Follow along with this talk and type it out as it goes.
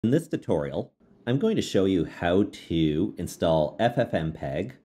In this tutorial, I'm going to show you how to install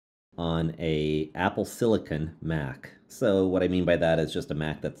FFmpeg on a Apple Silicon Mac. So what I mean by that is just a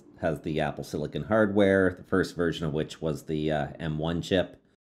Mac that has the Apple Silicon hardware, the first version of which was the M1 chip.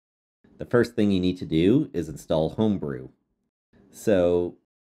 The first thing you need to do is install Homebrew. So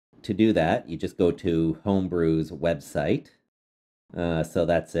to do that, you just go to Homebrew's website. So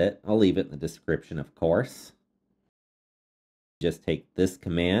that's it. I'll leave it in the description, of course. Just take this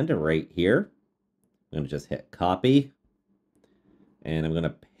command right here. I'm going to just hit copy. And I'm going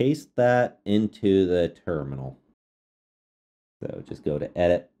to paste that into the terminal. So just go to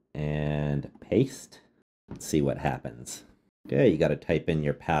edit and paste. Let's see what happens. Okay, you got to type in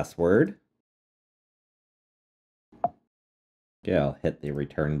your password. Okay, I'll hit the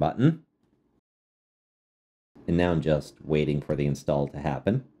return button. And now I'm just waiting for the install to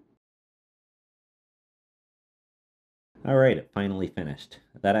happen. All right, it finally finished.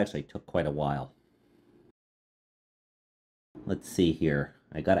 That actually took quite a while. Let's see here.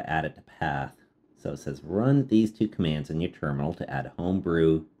 I got to add it to path. So it says run these two commands in your terminal to add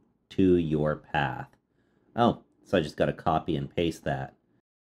Homebrew to your path. Oh, so I just got to copy and paste that.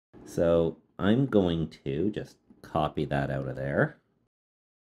 So I'm going to just copy that out of there,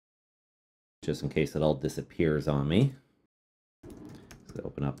 just in case it all disappears on me. So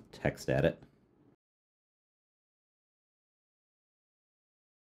open up text edit.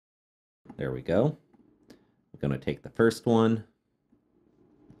 There we go. I'm going to take the first one.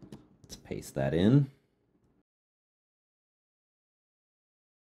 Let's paste that in.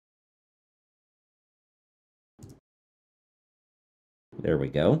 There we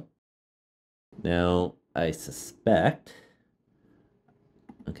go. Now, I suspect...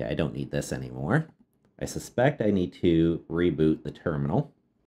 Okay, I don't need this anymore. I suspect I need to reboot the terminal.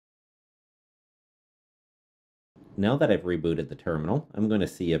 Now that I've rebooted the terminal, I'm going to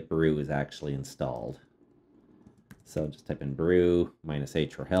see if brew is actually installed. So just type in brew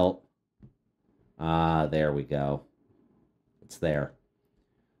 -H for help. Ah, there we go. It's there.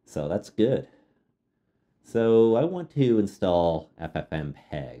 So that's good. So I want to install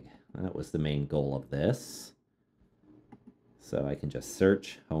FFmpeg. That was the main goal of this. So I can just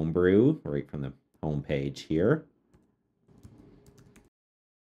search Homebrew right from the home page here.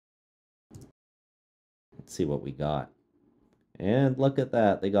 Let's see what we got. And look at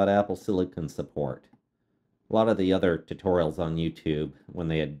that, they got Apple Silicon support. A lot of the other tutorials on YouTube, when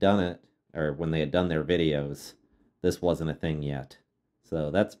they had done it, or when they had done their videos, this wasn't a thing yet.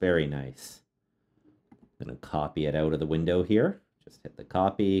 So that's very nice. I'm going to copy it out of the window here. Just hit the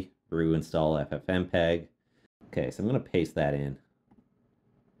copy, brew install FFmpeg. Okay, so I'm going to paste that in.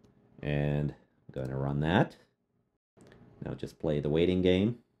 And I'm going to run that. Now just play the waiting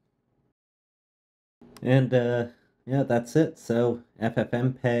game. And yeah, that's it. So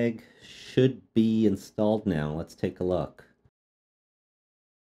FFmpeg should be installed now. Let's take a look.